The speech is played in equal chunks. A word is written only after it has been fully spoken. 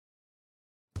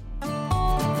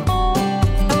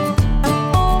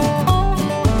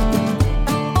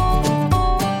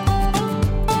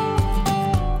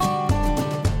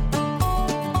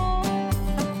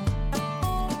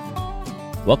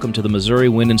Welcome to the Missouri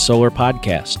Wind and Solar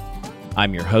Podcast.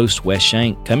 I'm your host, Wes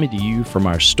Shank, coming to you from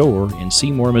our store in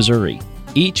Seymour, Missouri.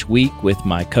 Each week with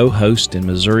my co-host and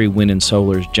Missouri Wind and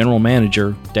Solar's General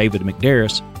Manager, David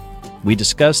McDarris, we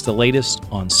discuss the latest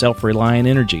on self-reliant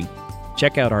energy.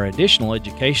 Check out our additional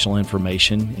educational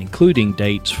information, including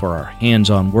dates for our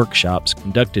hands-on workshops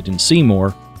conducted in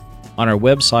Seymour, on our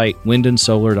website,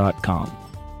 windandsolar.com.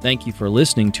 Thank you for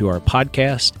listening to our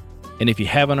podcast, and if you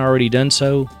haven't already done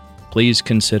so, please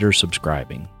consider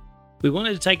subscribing. We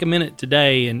wanted to take a minute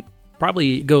today and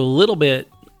probably go a little bit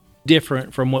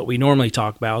different from what we normally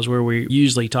talk about, is where we're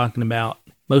usually talking about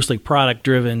mostly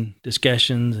product-driven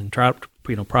discussions and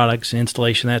products,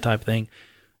 installation, that type of thing.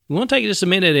 We want to take just a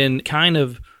minute and kind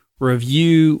of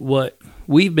review what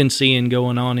we've been seeing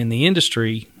going on in the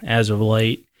industry as of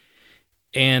late,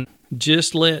 and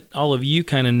just let all of you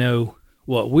kind of know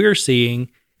what we're seeing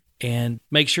and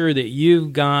make sure that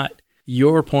you've got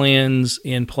your plans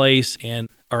in place and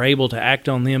are able to act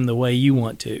on them the way you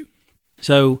want to.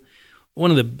 So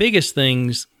one of the biggest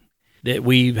things that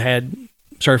we've had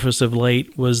surface of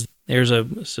late was there's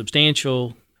a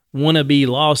substantial wannabe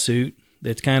lawsuit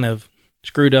that's kind of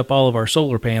screwed up all of our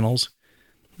solar panels.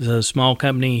 The small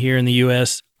company here in the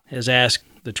U.S. has asked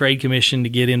the Trade Commission to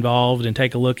get involved and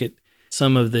take a look at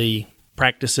some of the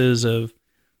practices of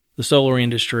the solar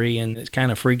industry, and it's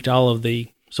kind of freaked all of the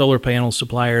solar panel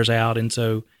suppliers out. And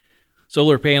so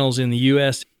solar panels in the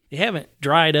U.S., they haven't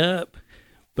dried up,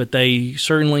 but they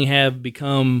certainly have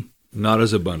become not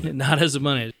as abundant.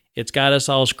 It's got us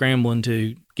all scrambling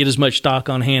to get as much stock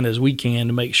on hand as we can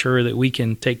to make sure that we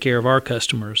can take care of our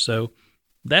customers. So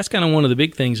that's kind of one of the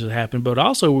big things that happened. But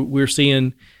also we're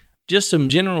seeing just some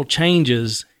general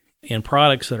changes in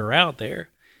products that are out there.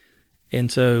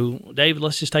 And so, David,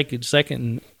 let's just take a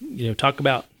second and talk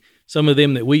about some of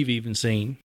them that we've even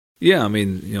seen. Yeah,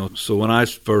 so when I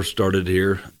first started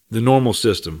here, the normal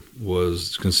system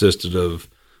consisted of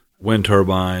wind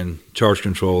turbine, charge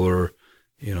controller,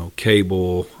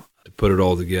 cable to put it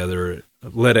all together,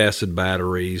 lead acid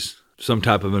batteries, some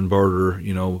type of inverter,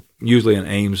 usually an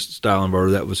Ames style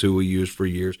inverter. That was who we used for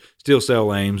years. Still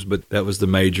sell Ames, but that was the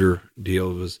major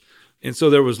deal. And so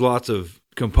there was lots of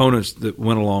components that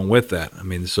went along with that.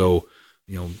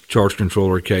 Charge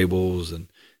controller cables and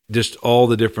just all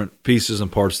the different pieces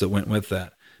and parts that went with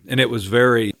that. And it was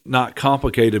very not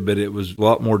complicated, but it was a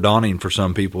lot more daunting for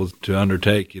some people to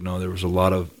undertake. There was a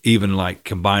lot of even like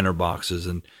combiner boxes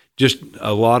and just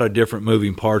a lot of different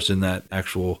moving parts in that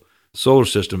actual solar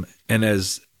system. And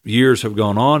as years have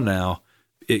gone on now,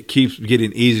 it keeps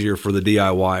getting easier for the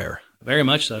DIYer. Very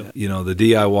much so. The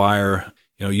DIYer,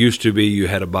 used to be you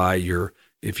had to buy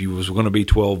if you was going to be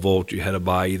 12 volt, you had to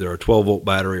buy either a 12 volt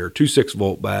battery or two 6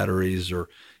 volt batteries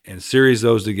and series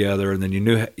those together. And then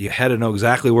you had to know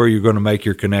exactly where you're going to make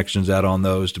your connections out on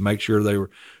those to make sure they were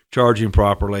charging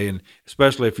properly. And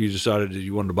especially if you decided that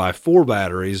you wanted to buy 4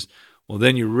 batteries, well,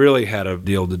 then you really had a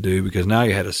deal to do because now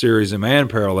you had to series them and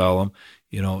parallel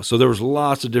them, so there was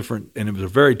lots of different, and it was a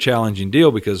very challenging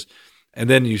deal and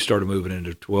then you started moving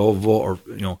into 12 volt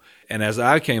and as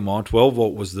I came on, 12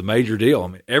 volt was the major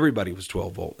deal. Everybody was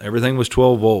 12 volt. Everything was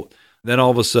 12 volt. Then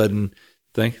all of a sudden,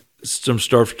 some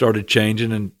stuff started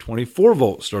changing and 24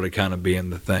 volt started kind of being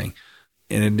the thing.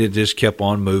 And it just kept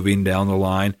on moving down the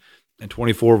line. And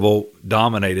 24 volt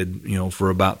dominated, for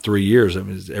about 3 years.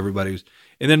 Everybody was,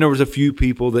 and then there was a few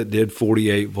people that did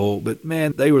 48 volt, but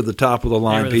man, they were the top of the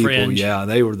line people. Fringe. Yeah,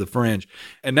 they were the fringe.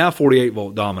 And now 48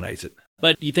 volt dominates it.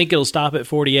 But you think it'll stop at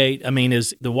 48?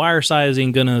 Is the wire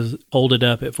sizing going to hold it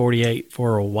up at 48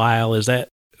 for a while? Is that?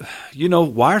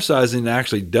 Wire sizing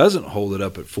actually doesn't hold it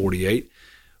up at 48.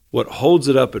 What holds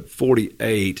it up at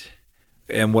 48,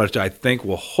 and what I think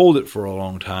will hold it for a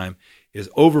long time, is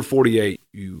over 48,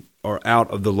 you are out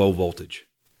of the low voltage.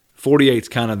 48 is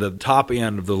kind of the top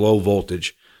end of the low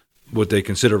voltage, what they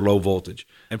consider low voltage.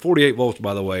 And 48 volts,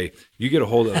 by the way, you get a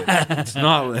hold of it. It's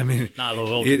not, not low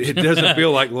voltage. It doesn't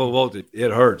feel like low voltage.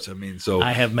 It hurts. So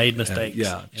I have made mistakes.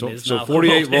 Yeah. So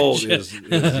 48 volt is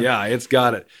yeah, it's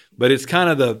got it. But it's kind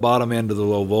of the bottom end of the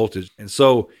low voltage. And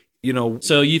so,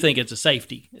 So you think it's a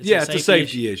safety? It's a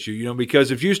safety issue, because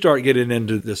if you start getting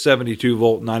into the 72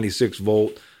 volt, 96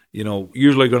 volt,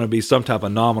 usually going to be some type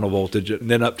of nominal voltage, and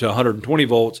then up to 120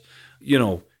 volts,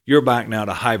 you're back now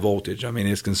to high voltage.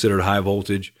 It's considered high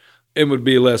voltage. It would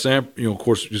be less of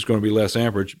course, it's going to be less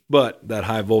amperage, but that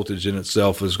high voltage in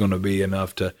itself is going to be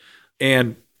enough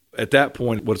and at that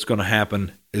point, what's going to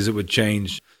happen is it would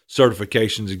change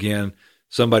certifications again.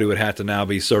 Somebody would have to now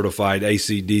be certified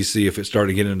AC DC if it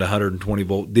started getting into 120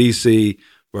 volt DC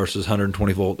versus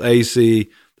 120 volt AC.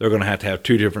 They're going to have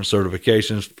 2 different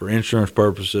certifications for insurance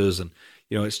purposes. And,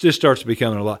 it just starts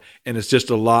becoming a lot, and it's just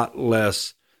a lot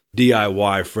less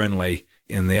DIY friendly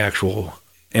in the actual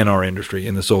NR industry,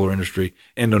 in the solar industry,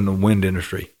 and in the wind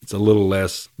industry. It's a little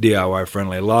less DIY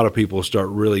friendly. A lot of people start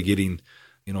really getting,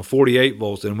 48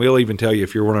 volts, and we'll even tell you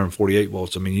if you're running 48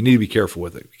 volts, you need to be careful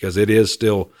with it because it is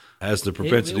still has the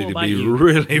propensity to be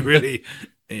really, really,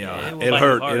 it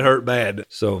hurt bad.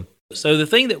 So the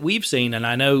thing that we've seen, and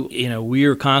I know,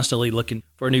 we're constantly looking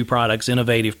for new products,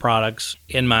 innovative products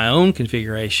in my own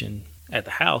configuration at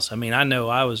the house. I know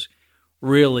I was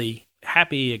really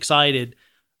happy, excited,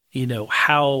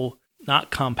 how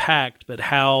not compact, but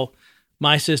how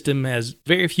my system has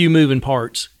very few moving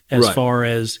parts as far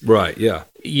as, right, yeah.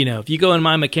 If you go in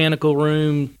my mechanical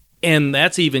room, and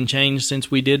that's even changed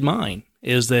since we did mine,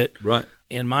 is that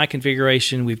in my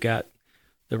configuration, we've got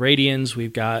the Radians,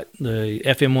 we've got the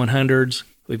FM100s,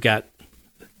 we've got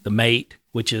the Mate,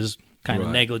 which is kind of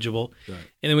negligible, and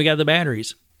then we got the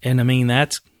batteries. And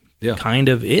that's kind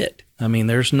of it.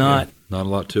 There's not a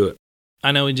lot to it.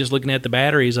 I know just looking at the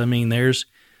batteries, there's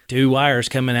 2 wires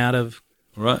coming out of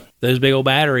those big old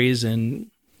batteries, and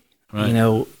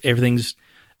everything's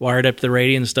wired up to the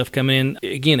Radian and stuff coming in.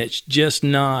 Again, it's just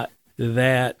not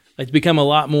that. It's become a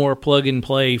lot more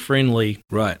plug-and-play friendly.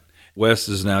 Right. Wes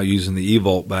is now using the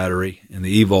eVolt battery, and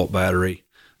the eVolt battery,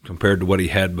 compared to what he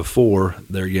had before,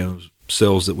 their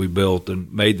cells that we built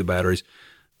and made the batteries,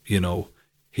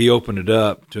 he opened it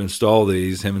up to install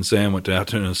these. Him and Sam went out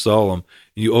to install them.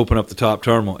 You open up the top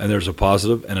terminal, and there's a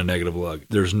positive and a negative lug.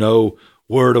 There's no,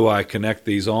 where do I connect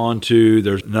these onto?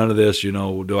 There's none of this,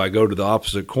 do I go to the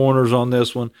opposite corners on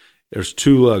this one? There's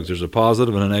 2 lugs. There's a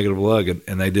positive and a negative lug,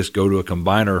 and they just go to a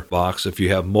combiner box. If you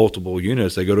have multiple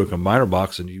units, they go to a combiner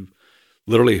box, and you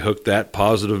literally hook that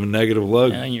positive and negative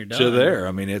lug to there.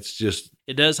 It's just...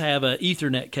 It does have an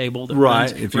Ethernet cable that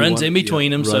runs in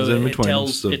between them, so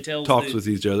it talks with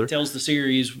each other. It tells the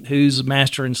series who's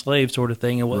master and slave sort of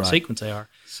thing and what sequence they are.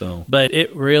 But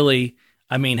it really,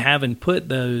 having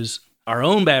put our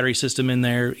own battery system in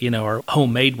there, our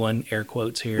homemade one, air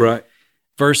quotes here,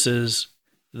 versus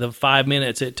the 5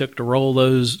 minutes it took to roll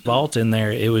those vaults in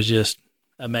there, it was just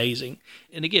amazing.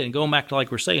 And again, going back to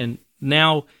like we're saying,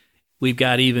 now we've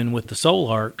got even with the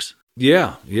Solarcs.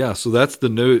 Yeah. So that's the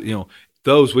new,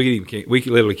 those we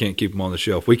literally can't keep them on the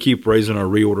shelf. We keep raising our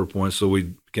reorder points so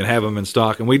we can have them in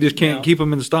stock, and we just can't keep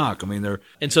them in stock. They're...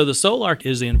 And so the Solarc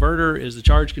is the inverter, is the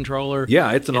charge controller.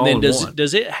 Yeah, it's an all-in-one.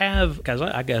 Does it have, because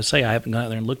I got to say, I haven't gone out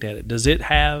there and looked at it, does it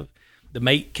have the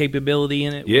Mate capability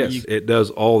in it? Yes, it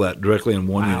does all that directly in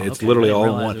one unit. It's literally all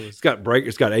in one. It's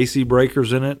got AC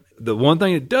breakers in it. The one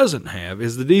thing it doesn't have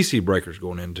is the DC breakers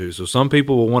going into. So some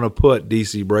people will want to put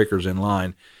DC breakers in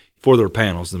line for their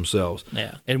panels themselves.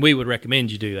 Yeah, and we would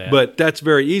recommend you do that. But that's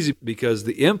very easy because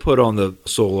the input on the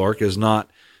Solarc is not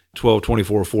 12,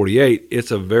 24, 48.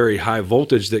 It's a very high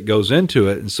voltage that goes into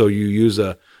it, and so you use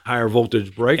a higher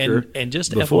voltage breaker. And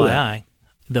just FYI,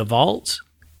 the vaults,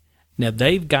 now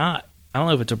they've got, I don't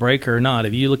know if it's a breaker or not.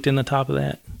 Have you looked in the top of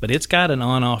that? But it's got an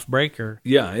on-off breaker.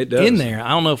 Yeah, it does. In there. I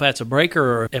don't know if that's a breaker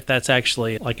or if that's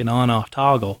actually like an on-off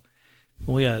toggle.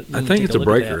 I think it's a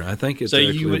breaker. I think it's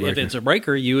actually a breaker. If it's a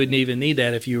breaker, you wouldn't even need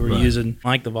that if you were using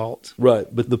like the vaults. Right,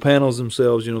 but the panels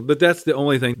themselves, but that's the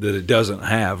only thing that it doesn't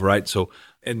have, right? So,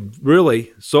 and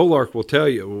really, Solarc will tell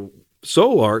you,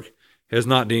 Solarc has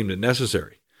not deemed it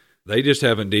necessary. They just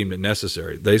haven't deemed it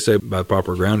necessary. They say by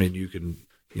proper grounding, you can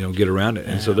get around it.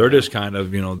 And so they're just kind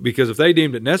of, because if they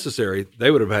deemed it necessary,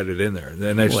 they would have had it in there.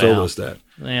 And they told us that.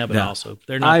 Yeah, but also,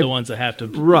 they're not the ones that have to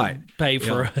pay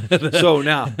for it.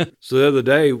 So the other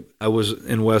day, I was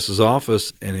in Wes's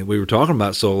office, and we were talking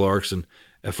about Solarcs, and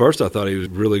at first I thought he was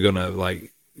really going to,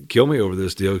 kill me over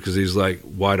this deal, because he's like,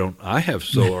 why don't I have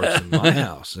Solarcs in my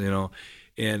house,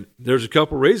 And there's a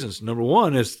couple reasons. Number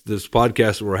one is this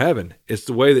podcast that we're having. It's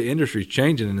the way the industry's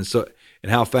changing,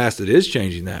 and how fast it is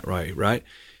changing that right?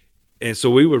 And so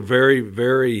we were very,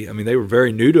 very, they were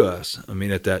very new to us,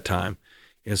 at that time.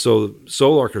 And so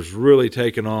Solarc has really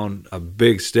taken on a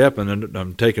big step, and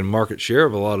I'm taking market share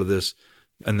of a lot of this.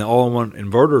 And the all-in-one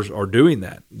inverters are doing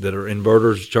that are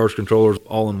inverters, charge controllers,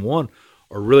 all-in-one,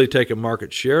 are really taking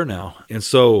market share now. And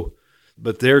so,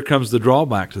 but there comes the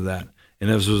drawback to that. And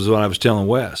this was what I was telling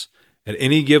Wes. At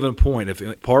any given point, if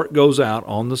a part goes out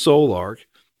on the Solarc,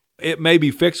 it may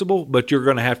be fixable, but you're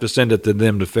going to have to send it to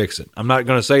them to fix it. I'm not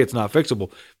going to say it's not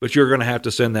fixable, but you're going to have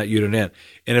to send that unit in.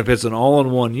 And if it's an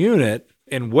all-in-one unit,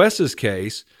 in Wes's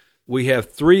case, we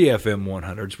have 3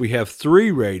 FM100s, we have 3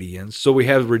 Radians, so we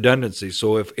have redundancy.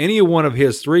 So if any one of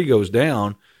his 3 goes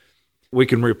down, we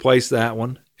can replace that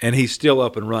one, and he's still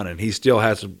up and running. He still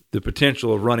has the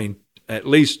potential of running at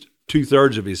least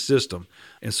 2/3 of his system.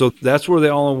 And so that's where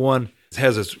the all-in-one It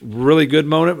has this really good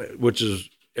moment, which is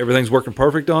everything's working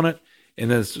perfect on it. And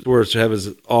then it's where it's have its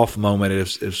off moment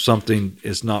if something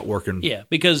is not working. Yeah,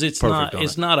 because it's not a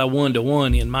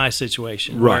 1-to-1 in my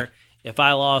situation. Right. Where if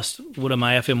I lost one of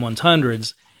my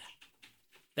FM100s,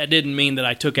 that didn't mean that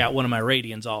I took out one of my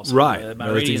Radians also. Right.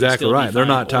 That's exactly right. They're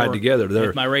not tied together.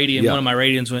 If my Radian, one of my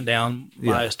Radians went down,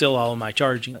 still all of my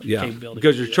charging capability.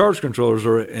 Because your charge controllers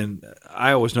are in,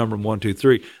 I always number them 1, 2,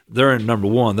 3. They're in number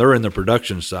 1. They're in the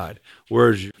production side.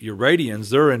 Whereas your Radians,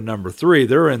 they're in number 3.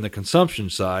 They're in the consumption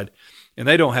side, and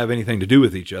they don't have anything to do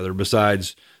with each other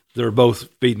besides they're both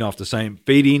feeding off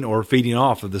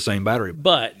of the same battery.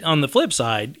 But on the flip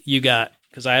side, you got,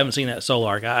 because I haven't seen that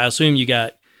Solark, I assume you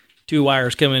got 2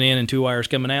 wires coming in and 2 wires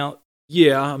coming out?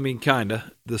 Yeah, I mean, kind of.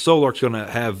 The Solark's going to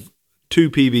have 2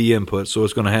 PV inputs, so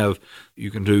it's going to have,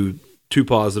 you can do 2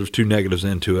 positives, 2 negatives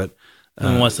into it.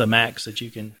 And what's the max that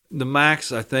you can? The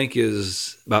max, I think,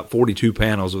 is about 42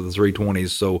 panels with the 320s,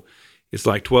 so it's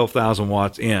like 12,000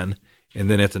 watts in, and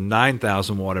then it's a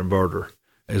 9,000 watt inverter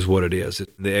is what it is.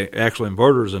 The actual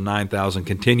inverter is a 9,000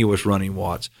 continuous running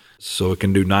watts, so it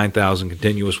can do 9,000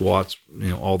 continuous watts,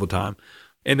 all the time,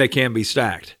 and they can be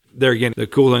stacked. There again, the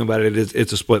cool thing about it is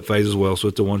it's a split phase as well, so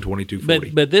it's a 12240.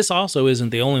 But this also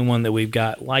isn't the only one that we've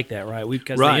got like that, right?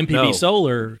 Because the MPP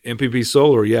Solar. MPP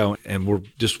Solar, yeah, and we're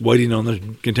just waiting on the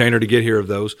container to get here of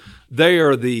those. They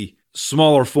are the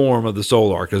smaller form of the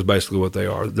Solark is basically what they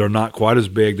are. They're not quite as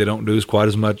big. They don't do quite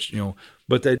as much,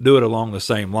 but they do it along the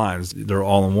same lines. They're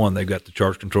all in one. They've got the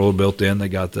charge controller built in. They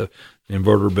got the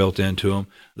inverter built into them.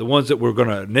 The ones that we're going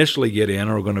to initially get in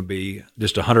are going to be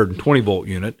just a 120-volt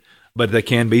unit, but they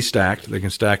can be stacked. They can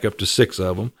stack up to 6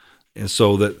 of them. And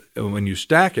so that when you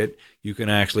stack it, you can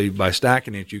actually, by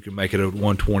stacking it, you can make it a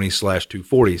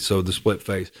 120/240, so the split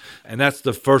phase. And that's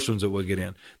the first ones that we'll get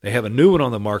in. They have a new one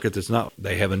on the market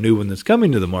they have a new one that's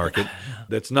coming to the market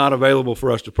that's not available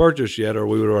for us to purchase yet, or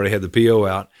we would already have the PO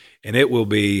out, and it will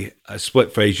be a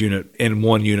split phase unit in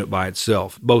one unit by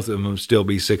itself. Both of them will still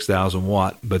be 6,000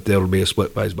 watt, but that'll be a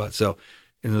split phase by itself.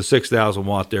 And the 6,000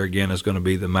 watt there, again, is going to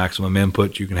be the maximum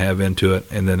input you can have into it,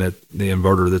 and then the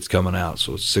inverter that's coming out.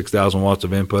 So it's 6,000 watts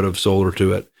of input of solar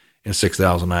to it and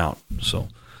 6,000 out. So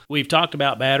we've talked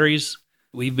about batteries.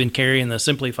 We've been carrying the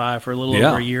Simplify for a little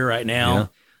over a year right now.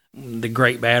 Yeah. The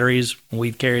great batteries.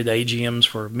 We've carried the AGMs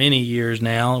for many years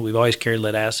now. We've always carried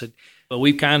lead acid. But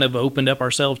we've kind of opened up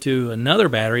ourselves to another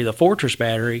battery, the Fortress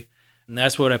battery, and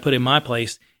that's what I put in my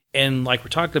place. And like we're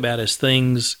talking about, as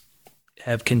things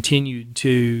have continued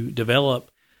to develop,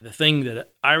 the thing that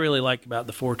I really like about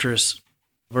the Fortress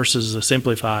versus the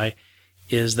Simplify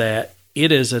is that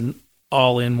it is an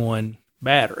all-in-one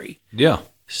battery. Yeah.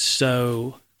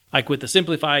 So, like with the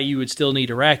Simplify, you would still need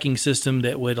a racking system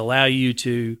that would allow you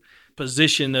to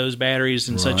position those batteries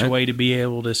in such a way to be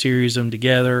able to series them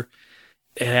together.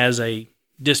 It has a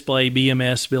display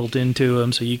BMS built into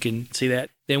them, so you can see that.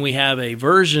 Then we have a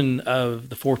version of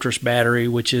the Fortress battery,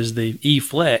 which is the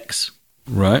eFlex,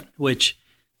 right, which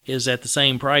is at the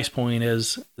same price point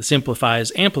as the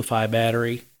Simplify's Amplify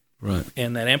battery. Right.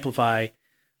 And that Amplify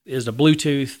is the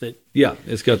Bluetooth that... Yeah,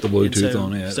 it's got the Bluetooth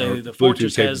on it. So the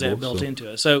Fortress has that built into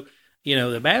it. So,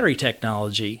 the battery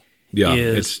technology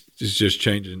it's just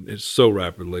changing. It's so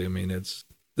rapidly. I mean,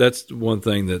 that's one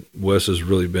thing that Wes has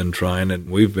really been trying, and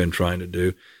we've been trying to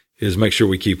do, is make sure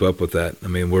we keep up with that. I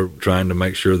mean, we're trying to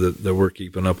make sure that we're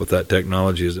keeping up with that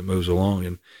technology as it moves along.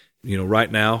 And,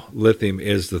 right now, lithium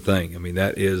is the thing. I mean,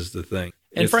 that is the thing.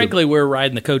 And frankly, we're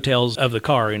riding the coattails of the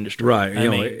car industry. Right.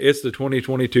 It's the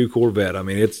 2022 Corvette. I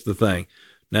mean, it's the thing.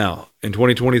 Now, in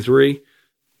 2023,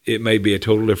 it may be a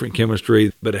total different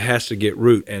chemistry, but it has to get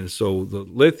root. And so the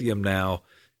lithium now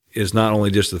is not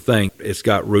only just the thing, it's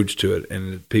got roots to it.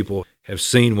 And people have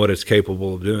seen what it's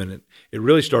capable of doing. It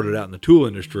really started out in the tool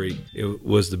industry. It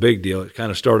was the big deal. It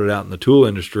kind of started out in the tool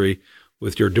industry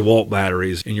with your DeWalt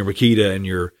batteries and your Makita and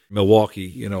your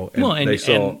Milwaukee,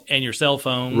 and your cell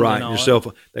phone. Right, your cell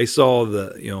phone. They saw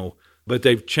but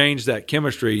they've changed that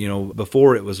chemistry.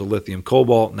 Before it was a lithium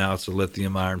cobalt, now it's a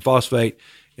lithium iron phosphate.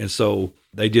 And so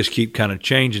they just keep kind of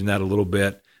changing that a little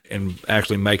bit and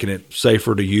actually making it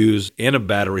safer to use in a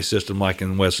battery system like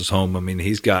in Wes's home. I mean,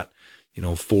 he's got,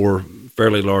 4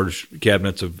 fairly large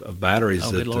cabinets of batteries.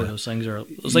 Oh, good Lord, those things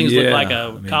look like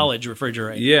a college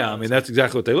refrigerator. Yeah, I mean, that's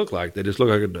exactly what they look like. They just look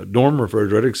like a dorm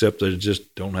refrigerator, except they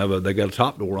just don't have they got a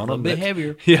top door on them. A bit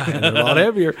heavier. Yeah, and they're a lot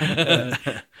heavier.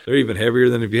 They're even heavier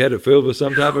than if you had it filled with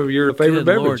some type of your favorite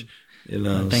beverage.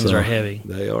 Things are heavy.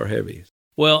 They are heavy.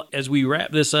 Well, as we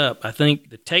wrap this up, I think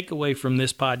the takeaway from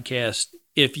this podcast,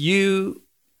 if you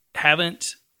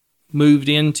haven't moved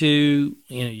into,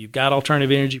 you've got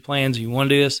alternative energy plans, you want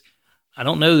to do this, I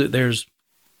don't know that there's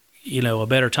a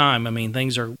better time. I mean,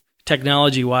 things are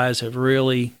technology-wise have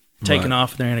really taken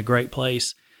off. They're in a great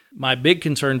place. My big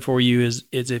concern for you is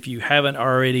if you haven't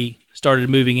already started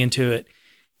moving into it,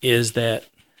 is that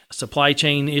supply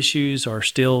chain issues are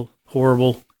still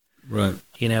horrible. Right.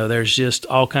 There's just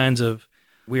all kinds of,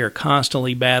 we are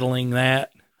constantly battling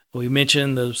that. We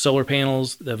mentioned the solar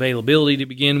panels, the availability to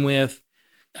begin with.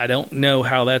 I don't know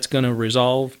how that's going to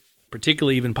resolve,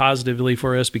 particularly even positively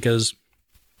for us, because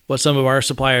what some of our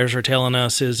suppliers are telling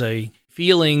us is a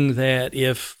feeling that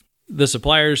if the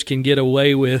suppliers can get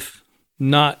away with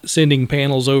not sending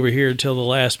panels over here until the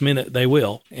last minute, they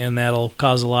will. And that'll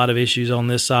cause a lot of issues on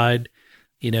this side.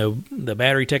 The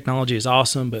battery technology is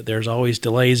awesome, but there's always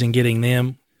delays in getting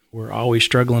them. We're always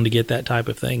struggling to get that type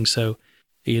of thing. So,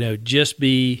 just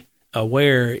be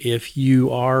aware if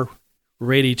you are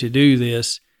ready to do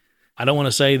this. I don't want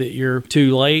to say that you're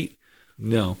too late.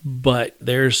 No. But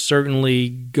there's certainly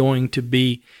going to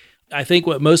be, I think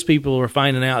what most people are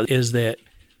finding out is that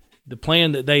the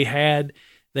plan that they had,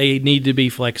 they need to be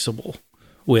flexible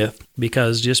with,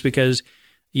 because just because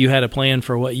you had a plan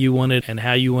for what you wanted and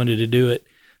how you wanted to do it,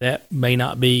 that may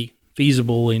not be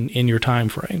feasible in your time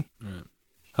frame. Right.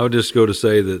 I would just go to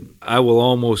say that I will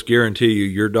almost guarantee you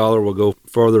your dollar will go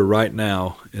farther right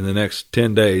now in the next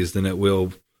 10 days than it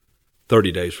will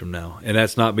 30 days from now. And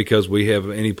that's not because we have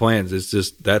any plans. It's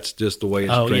just, that's just the way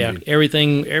it's trending. Yeah.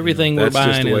 Everything we're buying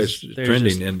just the way is it's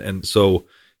trending. And so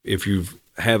if you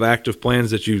have active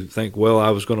plans that you think, well,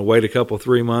 I was going to wait a couple,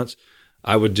 3 months,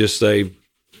 I would just say,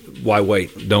 why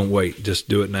wait? Don't wait. Just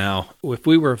do it now. If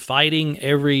we were fighting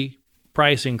every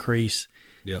price increase,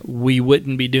 Yep. we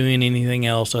wouldn't be doing anything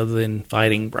else other than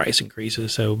fighting price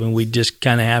increases. So we just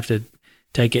kind of have to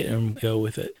take it and go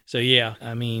with it. So, yeah,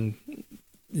 I mean,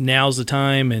 now's the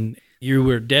time, and you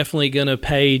were definitely going to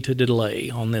pay to delay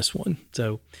on this one.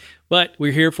 So, but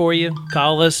we're here for you.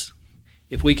 Call us.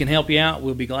 If we can help you out,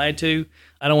 we'll be glad to.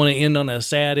 I don't want to end on a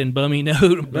sad and bummy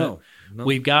note, but no.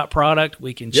 We've got product.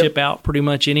 We can ship out pretty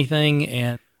much anything,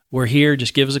 and we're here.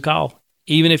 Just give us a call.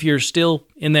 Even if you're still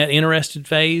in that interested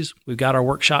phase, we've got our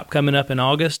workshop coming up in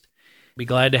August. Be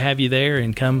glad to have you there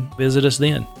and come visit us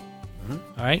then. All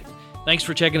right. Thanks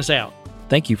for checking us out.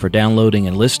 Thank you for downloading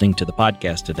and listening to the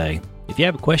podcast today. If you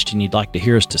have a question you'd like to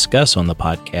hear us discuss on the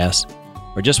podcast,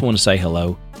 or just want to say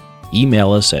hello,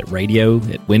 email us at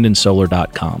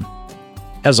radio@windandsolar.com.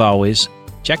 As always,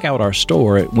 check out our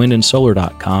store at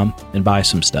windandsolar.com and buy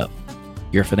some stuff.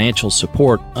 Your financial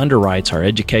support underwrites our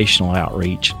educational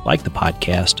outreach, like the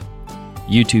podcast,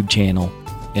 YouTube channel,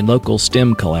 and local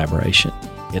STEM collaboration.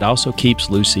 It also keeps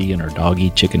Lucy and her doggy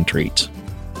chicken treats.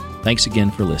 Thanks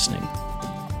again for listening.